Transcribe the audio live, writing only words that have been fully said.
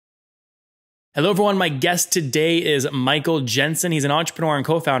Hello, everyone. My guest today is Michael Jensen. He's an entrepreneur and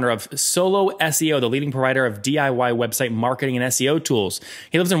co-founder of Solo SEO, the leading provider of DIY website marketing and SEO tools.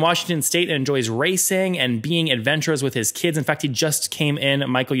 He lives in Washington State and enjoys racing and being adventurous with his kids. In fact, he just came in,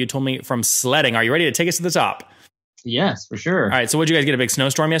 Michael, you told me, from sledding. Are you ready to take us to the top? Yes, for sure. All right. So what'd you guys get, a big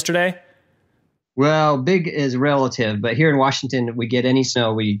snowstorm yesterday? Well, big is relative, but here in Washington, we get any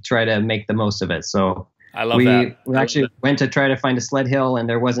snow, we try to make the most of it. So I love that. We actually went to try to find a sled hill, and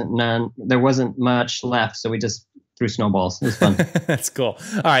there wasn't much left, so we just threw snowballs. It was fun. That's cool.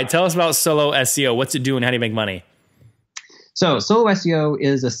 All right, tell us about Solo SEO. What's it do, and how do you make money? So Solo SEO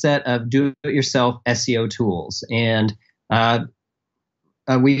is a set of do-it-yourself SEO tools, and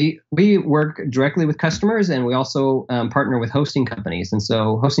we work directly with customers, and we also partner with hosting companies. And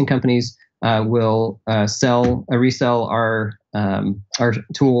so hosting companies will resell our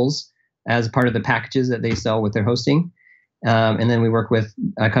tools as part of the packages that they sell with their hosting. And then we work with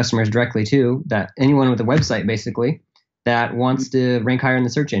customers directly too, that anyone with a website basically that wants to rank higher in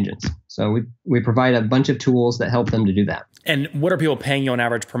the search engines. So we provide a bunch of tools that help them to do that. And what are people paying you on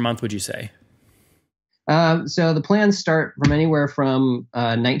average per month, would you say? So the plans start from anywhere from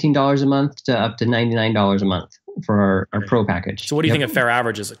 $19 a month to up to $99 a month for our pro package. So what do you think a fair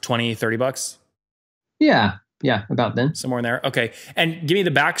average is? Like 20, 30 bucks? Yeah, about then. Somewhere in there. Okay. And give me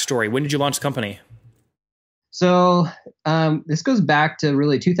the backstory. When did you launch the company? So this goes back to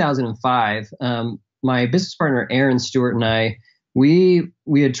really 2005. My business partner, Aaron Stewart, and I, we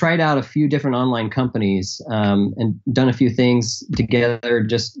had tried out a few different online companies and done a few things together,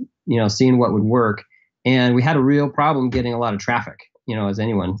 just, seeing what would work. And we had a real problem getting a lot of traffic, as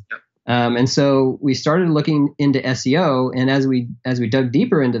anyone. Yep. And so we started looking into SEO. And as we dug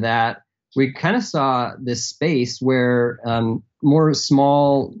deeper into that, we kind of saw this space where more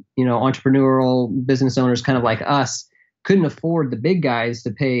small, entrepreneurial business owners kind of like us couldn't afford the big guys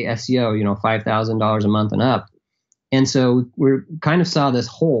to pay SEO, $5,000 a month and up. And so we kind of saw this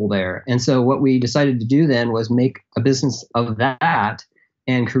hole there. And so what we decided to do then was make a business of that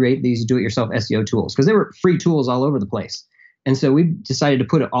and create these do-it-yourself SEO tools, because they were free tools all over the place. And so we decided to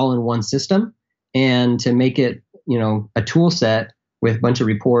put it all in one system and to make it, a tool set with a bunch of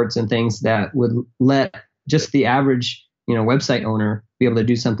reports and things that would let just the average, website owner be able to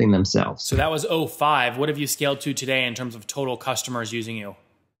do something themselves. So that was 05. What have you scaled to today in terms of total customers using you?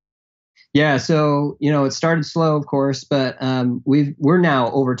 Yeah, so, it started slow, of course, but we're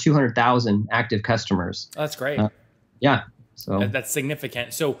now over 200,000 active customers. That's great. Yeah. So that's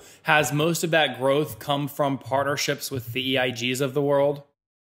significant. So has most of that growth come from partnerships with the EIGs of the world?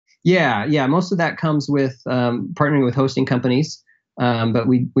 Yeah. Most of that comes with partnering with hosting companies. But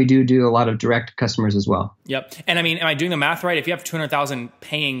we do a lot of direct customers as well. Yep. And I mean, am I doing the math right? If you have 200,000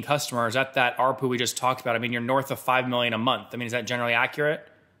 paying customers at that ARPU we just talked about, I mean, you're north of 5 million a month. I mean, is that generally accurate?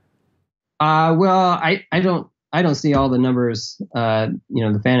 Well, I don't see all the numbers.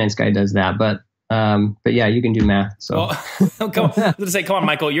 The finance guy does that, but yeah, you can do math. So well, come on,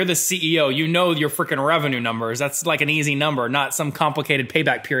 Michael, you're the CEO. You know your freaking revenue numbers. That's like an easy number, not some complicated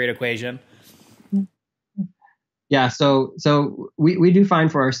payback period equation. Yeah, so we do fine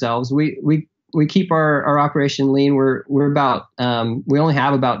for ourselves. We keep our operation lean. We're about we only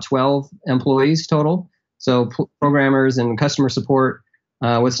have about 12 employees total. So programmers and customer support.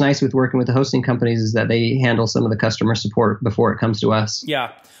 What's nice with working with the hosting companies is that they handle some of the customer support before it comes to us.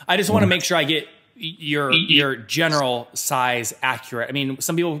 Yeah, I just want to make sure I get your general size accurate. I mean,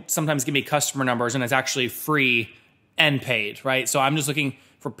 some people sometimes give me customer numbers and it's actually free and paid, right? So I'm just looking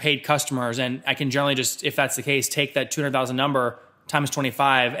for paid customers, and I can generally just, if that's the case, take that 200,000 number times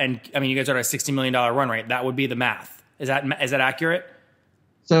 25, and I mean, you guys are at a $60 million run rate. That would be the math. Is that accurate?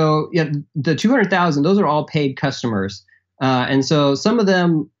 So yeah, the 200,000, those are all paid customers, and so some of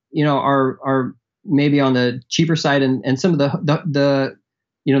them, are maybe on the cheaper side, and some of the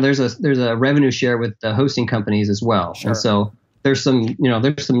there's a revenue share with the hosting companies as well. Sure. And so there's some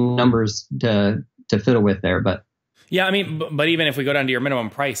numbers to fiddle with there, but. Yeah, I mean, but even if we go down to your minimum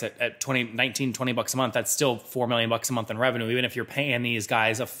price at $19, $20 a month, that's still $4 million a month in revenue. Even if you're paying these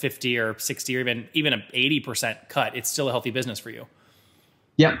guys a 50 or 60 or even an 80% cut, it's still a healthy business for you.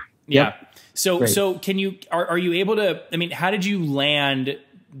 Yep. Yeah. So are you able to, I mean, how did you land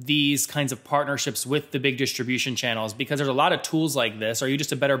these kinds of partnerships with the big distribution channels? Because there's a lot of tools like this. Are you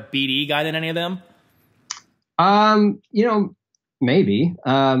just a better BD guy than any of them? Maybe.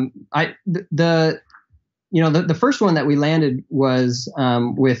 The first one that we landed was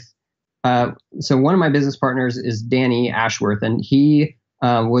with, so one of my business partners is Danny Ashworth, and he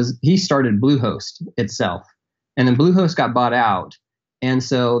started Bluehost itself, and then Bluehost got bought out. And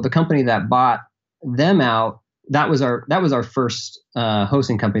so the company that bought them out that was our first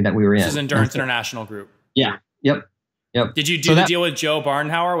hosting company that we were in. This is Endurance International Group. Yeah. Yep. Did you do the deal with Joe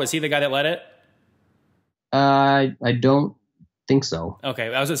Barnhauer? Was he the guy that led it? I don't think so.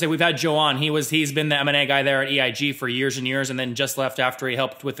 Okay, I was gonna say we've had Joe on. He's been the M&A guy there at EIG for years and years, and then just left after he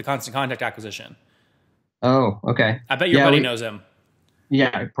helped with the Constant Contact acquisition. Oh, okay. I bet your buddy knows him.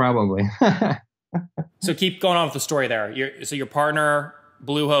 Yeah, probably. So keep going on with the story there. Your partner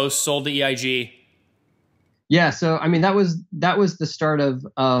Bluehost sold to EIG. Yeah, so I mean that was the start of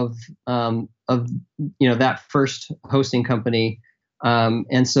that first hosting company,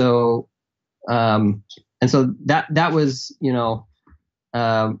 and so that was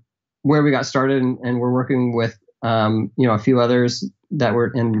where we got started, and we're working with a few others that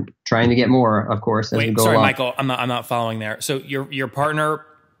were trying to get more, of course, as we go along. Michael, I'm not following there. So your partner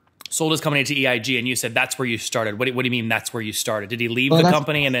sold his company to EIG, and you said that's where you started. What do you mean that's where you started? Did he leave the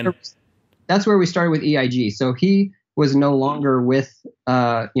company and then? That's where we started with EIG. So he was no longer with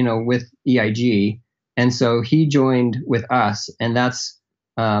EIG, and so he joined with us, and that's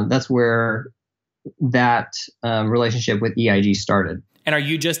where that relationship with EIG started. And are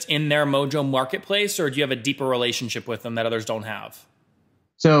you just in their Mojo marketplace, or do you have a deeper relationship with them that others don't have?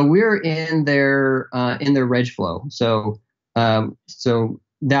 So we're in their reg flow. So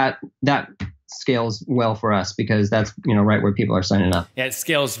that scales well for us because that's right where people are signing up. Yeah, it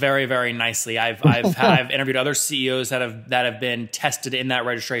scales very, very nicely. I've interviewed other CEOs that have been tested in that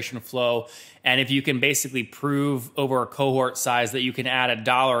registration flow, and if you can basically prove over a cohort size that you can add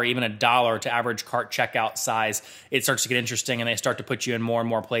 $1 or even $1 to average cart checkout size, it starts to get interesting, and they start to put you in more and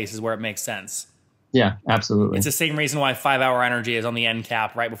more places where it makes sense. Yeah, absolutely. It's the same reason why 5 Hour Energy is on the end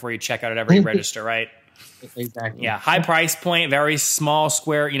cap right before you check out at every register, right? Exactly. Yeah, high price point, very small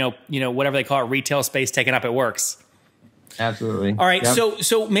square, whatever they call it, retail space taken up, it works. Absolutely. All right, yep.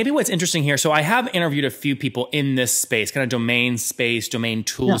 So maybe what's interesting here, so I have interviewed a few people in this space, kind of domain space, domain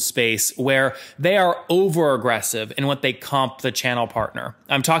tool space, where they are over aggressive in what they comp the channel partner.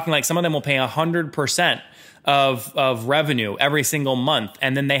 I'm talking like some of them will pay 100% of revenue every single month,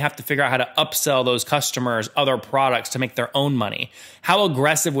 and then they have to figure out how to upsell those customers other products to make their own money. How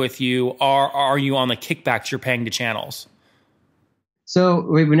aggressive with you are you on the kickbacks you're paying to channels? So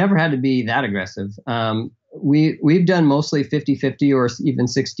we never had to be that aggressive. We've done mostly 50-50 or even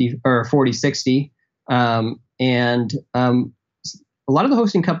 60 or 40-60. And a lot of the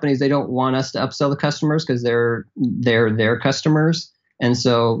hosting companies, they don't want us to upsell the customers because they're their customers. And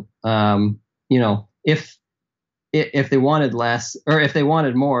so, if they wanted less or if they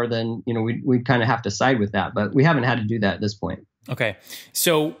wanted more, then, we'd kind of have to side with that. But we haven't had to do that at this point. Okay.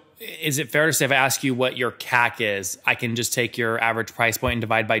 So is it fair to say if I ask you what your CAC is, I can just take your average price point and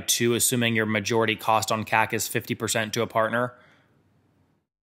divide by 2, assuming your majority cost on CAC is 50% to a partner?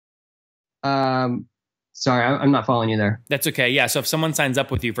 Sorry, I'm not following you there. That's okay. Yeah. So if someone signs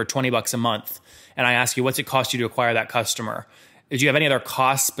up with you for $20 a month and I ask you, what's it cost you to acquire that customer? Do you have any other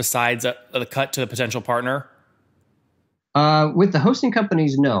costs besides the cut to the potential partner? With the hosting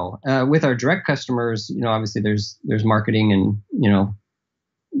companies, no. With our direct customers, obviously there's marketing and,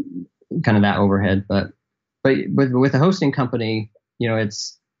 kind of that overhead, but with the hosting company,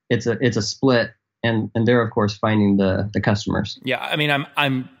 it's a split, and they're of course finding the customers. Yeah, I mean,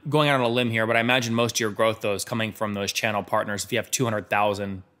 I'm going out on a limb here, but I imagine most of your growth though is coming from those channel partners. If you have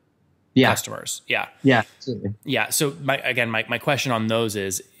 200,000 customers, yeah, absolutely. Yeah. So my question on those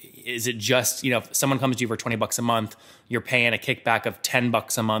is it just, if someone comes to you for $20 a month, you're paying a kickback of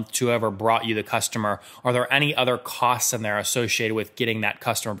 $10 a month to whoever brought you the customer. Are there any other costs in there associated with getting that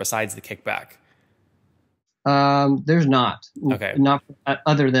customer besides the kickback? There's not. Okay. Not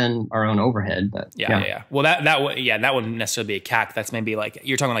other than our own overhead, but yeah. Well, that wouldn't necessarily be a CAC. That's maybe like,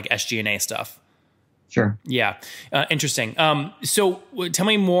 you're talking like SG&A stuff. Sure. Yeah. Interesting. So tell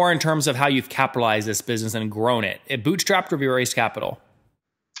me more in terms of how you've capitalized this business and grown it. It bootstrapped, or have you raised capital?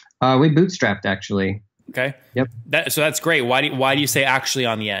 We bootstrapped, actually. Okay. Yep. So that's great. Why do you say actually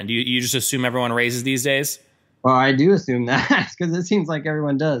on the end? You just assume everyone raises these days? Well, I do assume that because it seems like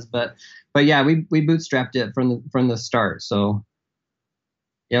everyone does. But yeah, we bootstrapped it from the start. So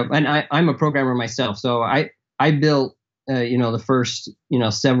yeah, and I'm a programmer myself, so I built the first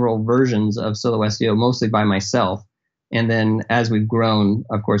several versions of Solo SEO mostly by myself, and then as we've grown,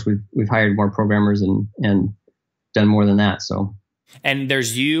 of course we've hired more programmers and done more than that. So. And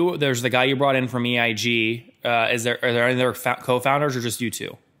there's the guy you brought in from EIG. Are there any other co-founders or just you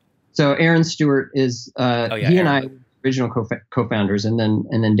two? So Aaron Stewart is, he Aaron. And I original co-founders, and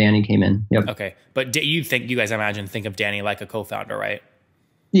then Danny came in. Yep. Okay. But you guys, I imagine, think of Danny like a co-founder, right?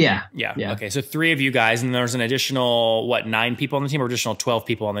 Yeah. Okay. So 3 of you guys, and there's an additional, 9 people on the team, or additional 12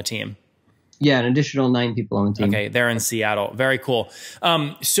 people on the team? Yeah, an additional 9 people on the team. Okay, they're in Seattle. Very cool.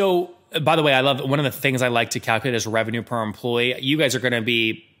 So, by the way, I love one of the things I like to calculate is revenue per employee. You guys are going to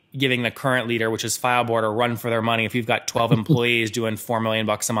be giving the current leader, which is Fileboard, a run for their money if you've got 12 employees doing $4 million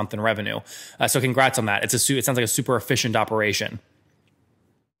a month in revenue. So, congrats on that. It sounds like a super efficient operation.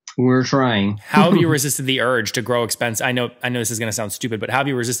 We're trying. How have you resisted the urge to grow expense? I know this is going to sound stupid, but how have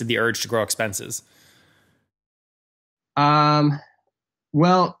you resisted the urge to grow expenses?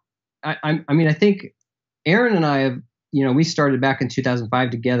 Well, I mean, I think Aaron and I have, we started back in 2005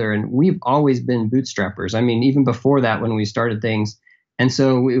 together, and we've always been bootstrappers. I mean, even before that, when we started things. And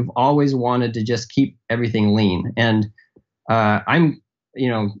so we've always wanted to just keep everything lean. And I'm,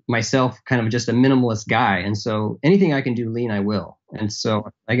 myself kind of just a minimalist guy. And so anything I can do lean, I will. And so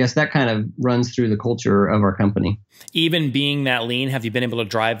I guess that kind of runs through the culture of our company. Even being that lean, have you been able to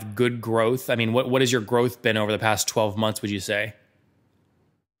drive good growth? I mean, what has your growth been over the past 12 months, would you say?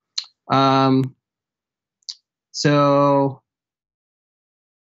 I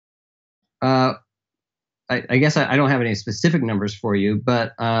guess I don't have any specific numbers for you,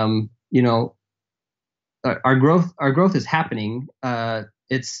 but our growth is happening.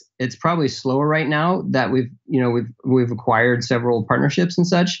 It's probably slower right now that we've acquired several partnerships and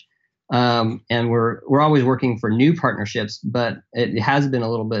such, and we're always working for new partnerships, but it has been a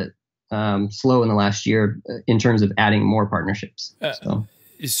little bit slow in the last year in terms of adding more partnerships.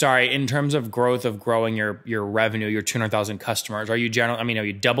 Sorry, in terms of growing your revenue, your 200,000 customers, are you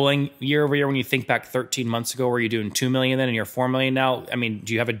doubling year over year? When you think back 13 months ago, were you doing 2 million then and you're 4 million now? I mean,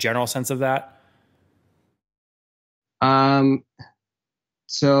 do you have a general sense of that?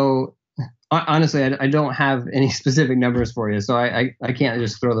 So honestly, I don't have any specific numbers for you, so I can't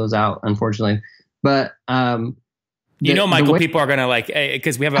just throw those out, unfortunately. But Michael, people are gonna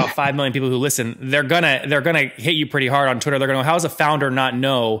because we have about 5 million people who listen. They're gonna hit you pretty hard on Twitter. They're gonna, how does a founder not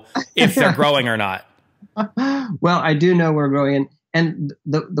know if they're growing or not? Well, I do know we're growing, and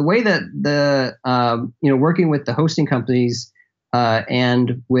the way that working with the hosting companies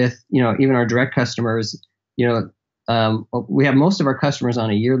and with even our direct customers, we have most of our customers on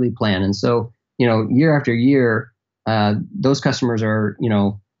a yearly plan, and so year after year, those customers are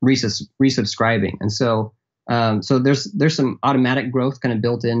resubscribing, and so. So there's some automatic growth kind of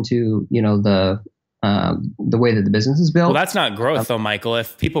built into the way that the business is built. Well, that's not growth though, Michael.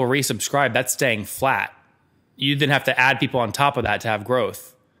 If people resubscribe, that's staying flat. You then have to add people on top of that to have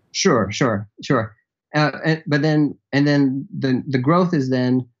growth. Sure. But then the growth is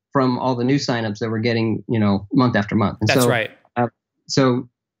then from all the new signups that we're getting month after month. And that's right.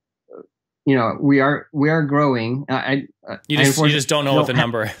 We are growing. You just don't know what the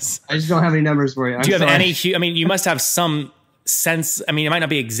number is. I just don't have any numbers for you. Do you have any? I mean, you must have some sense. I mean, it might not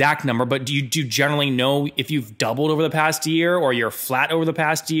be exact number, but do you generally know if you've doubled over the past year, or you're flat over the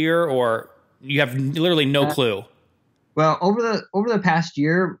past year, or you have literally no clue? Well, over the past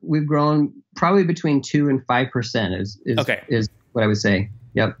year, we've grown probably between 2 and 5% is what I would say.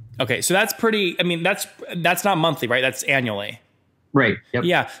 Yep. Okay, so that's pretty. I mean, that's not monthly, right? That's annually. Right. Yep.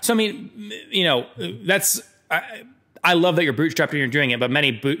 Yeah. So, I mean, I love that you're bootstrapped and you're doing it, but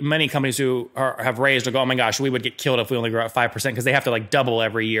many companies who have raised will go, oh my gosh, we would get killed if we only grow at 5% because they have to double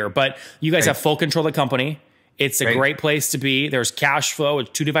every year. But you guys have full control of the company. It's a great place to be. There's cash flow. It's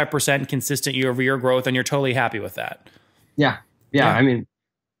 2 to 5% consistent year over year growth, and you're totally happy with that. Yeah. I mean,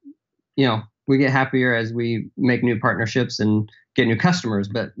 we get happier as we make new partnerships and get new customers.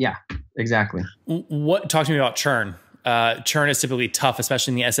 But yeah, exactly. Talk to me about churn. Churn is typically tough,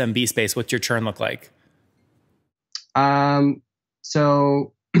 especially in the SMB space. What's your churn look like?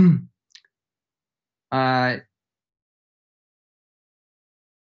 So,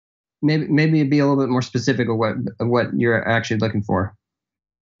 maybe be a little bit more specific of what you're actually looking for.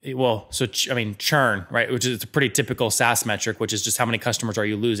 Well, so I mean, churn, right? Which is a pretty typical SaaS metric, which is just how many customers are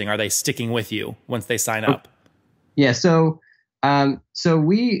you losing? Are they sticking with you once they sign up? Yeah. So in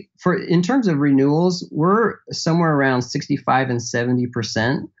terms of renewals, we're somewhere around 65 and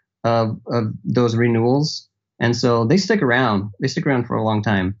 70% of those renewals. And so they stick around. They stick around for a long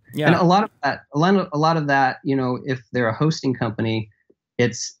time. Yeah. And a lot of that, if they're a hosting company,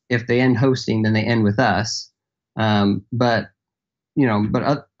 it's if they end hosting, then they end with us. But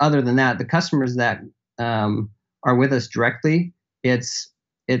other than that, the customers that are with us directly, it's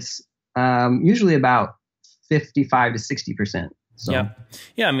usually about 55 to 60%. So.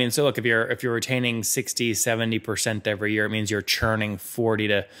 Yeah. I mean, so look, if you're retaining 60, 70% every year, it means you're churning 40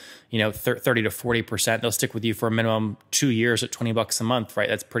 to, 30 to 40%. They'll stick with you for a minimum 2 years at $20 a month, right?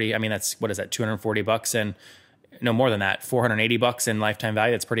 That's pretty, I mean, what is that? $240 and no more than that, $480 in lifetime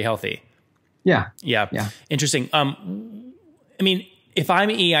value. That's pretty healthy. Yeah. Interesting. I mean, if I'm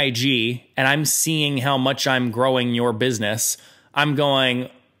EIG and I'm seeing how much I'm growing your business, I'm going,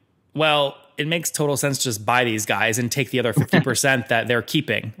 well, it makes total sense to just buy these guys and take the other 50% that they're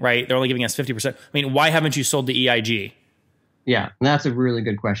keeping, right? They're only giving us 50%. I mean, why haven't you sold to EIG? Yeah, that's a really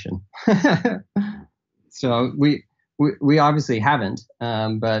good question. So we obviously haven't,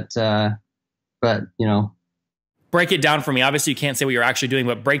 but you know. Break it down for me. Obviously, you can't say what you're actually doing,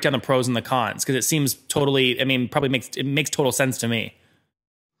 but break down the pros and the cons, because it seems totally, I mean, probably makes total sense to me.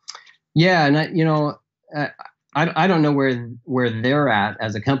 Yeah, and I don't know where they're at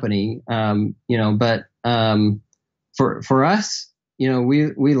as a company, you know, but for us, you know,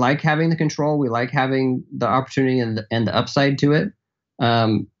 we like having the control, we like having the opportunity and the upside to it.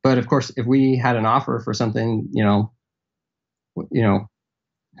 But of course, if we had an offer for something, you know,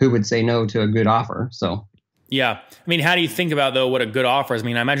 who would say no to a good offer? So. Yeah. I mean, how do you think about, though, what a good offer is? I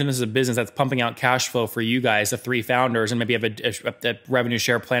mean, I imagine this is a business that's pumping out cash flow for you guys, the 3 founders, and maybe have a revenue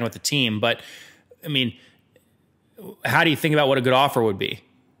share plan with the team. But, I mean, how do you think about what a good offer would be?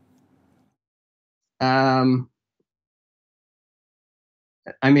 I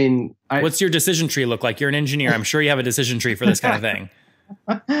mean, what's your decision tree look like? You're an engineer. I'm sure you have a decision tree for this kind of thing.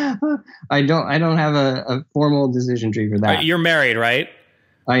 I don't have a formal decision tree for that. You're married, right?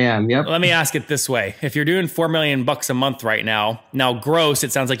 I am. Yep. Let me ask it this way. If you're doing $4 million a month right now gross,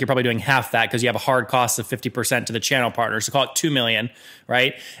 it sounds like you're probably doing half that because you have a hard cost of 50% to the channel partners. So call it 2 million,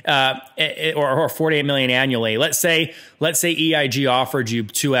 right? Or 48 million annually. Let's say EIG offered you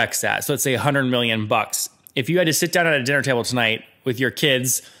 2x that. So let's say 100 million bucks. If you had to sit down at a dinner table tonight with your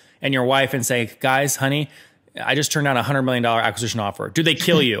kids and your wife and say, guys, honey, I just turned down a $100 million acquisition offer. Do they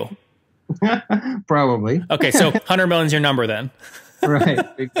kill you? Probably. Okay. So 100 million is your number then. Right.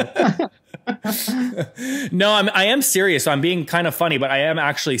 No, I am serious. So I'm being kind of funny, but I am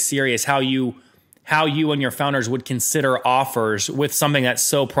actually serious how you and your founders would consider offers with something that's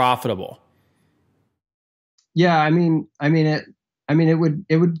so profitable. Yeah, I mean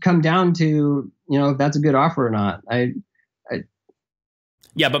it would come down to, you know, if that's a good offer or not.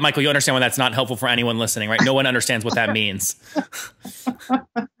 Yeah, but Michael, you understand why that's not helpful for anyone listening, right? No one understands what that means.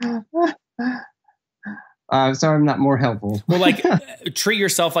 Sorry, I'm not more helpful. Well, like, treat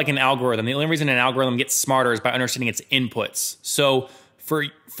yourself like an algorithm. The only reason an algorithm gets smarter is by understanding its inputs. So for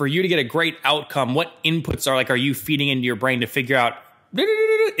you to get a great outcome, what inputs are you feeding into your brain to figure out,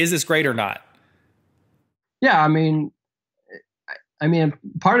 is this great or not? Yeah, I mean,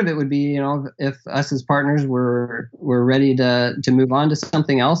 part of it would be, you know, if us as partners were ready to move on to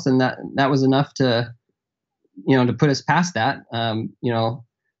something else, and that was enough to, you know, to put us past that. You know,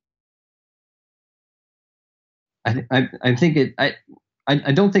 I think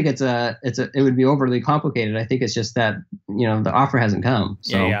I don't think it would be overly complicated. I think it's just that, you know, the offer hasn't come.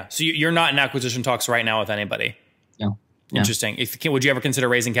 So. Yeah. So you're not in acquisition talks right now with anybody. No. Interesting. Would you ever consider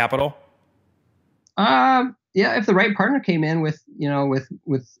raising capital? Yeah, if the right partner came in with, you know,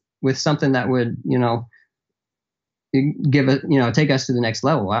 with something that would, you know, give it, you know, take us to the next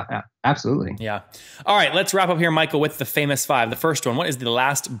level. Absolutely. Yeah. All right. Let's wrap up here, Michael, with the famous 5. The first one. What is the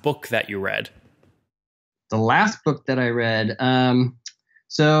last book that you read? The last book that I read.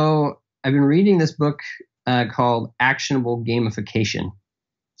 So I've been reading this book called Actionable Gamification.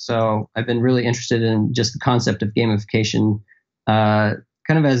 So I've been really interested in just the concept of gamification, kind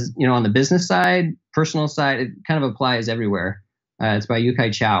of as, you know, on the business side, personal side, it kind of applies everywhere. It's by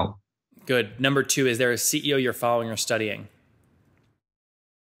Yukai Chow. Good. Number 2, is there a CEO you're following or studying?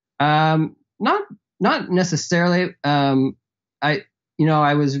 Not necessarily. I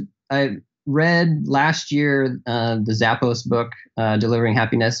read last year the Zappos book, Delivering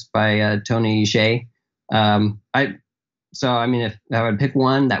Happiness by Tony Hsieh. So I mean, if I would pick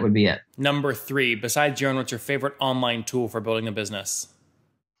one, that would be it. Number 3, besides your own, what's your favorite online tool for building a business?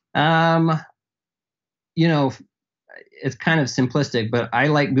 You know, it's kind of simplistic, but I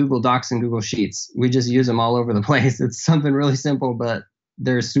like Google Docs and Google Sheets. We just use them all over the place. It's something really simple, but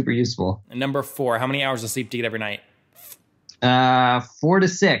they're super useful. And number 4, how many hours of sleep do you get every night? 4 to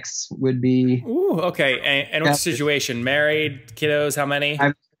 6 would be. Ooh, okay. And what's the situation? Married, kiddos, how many?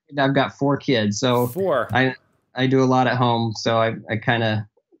 I've got 4 kids, so 4. I do a lot at home, so I kind of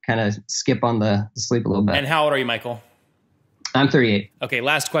skip on the sleep a little bit. And how old are you, Michael? I'm 38. Okay,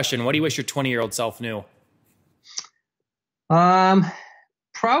 last question. What do you wish your 20-year-old self knew?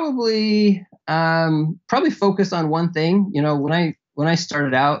 Probably focus on one thing. You know, when I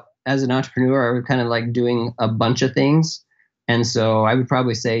started out as an entrepreneur, I was kind of like doing a bunch of things. And so I would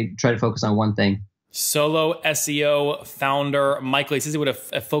probably say, try to focus on one thing. Solo SEO founder Michael. He says he would have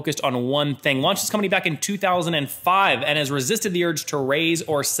focused on one thing. Launched his company back in 2005 and has resisted the urge to raise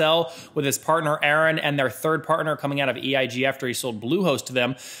or sell with his partner Aaron and their third partner coming out of EIG after he sold Bluehost to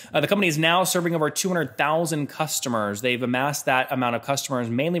them. The company is now serving over 200,000 customers. They've amassed that amount of customers,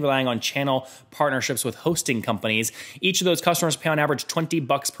 mainly relying on channel partnerships with hosting companies. Each of those customers pay on average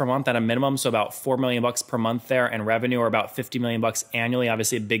 $20 per month at a minimum, so about $4 million per month there, and revenue, or about $50 million annually.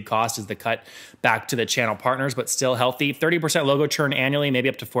 Obviously, a big cost is the cut back to the channel partners, but still healthy. 30% logo churn annually, maybe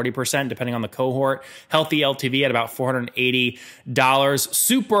up to 40%, depending on the cohort. Healthy LTV at about $480.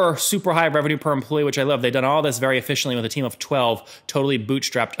 Super high revenue per employee, which I love. They've done all this very efficiently with a team of 12, totally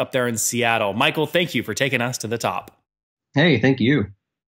bootstrapped up there in Seattle. Michael, thank you for taking us to the top. Hey, thank you.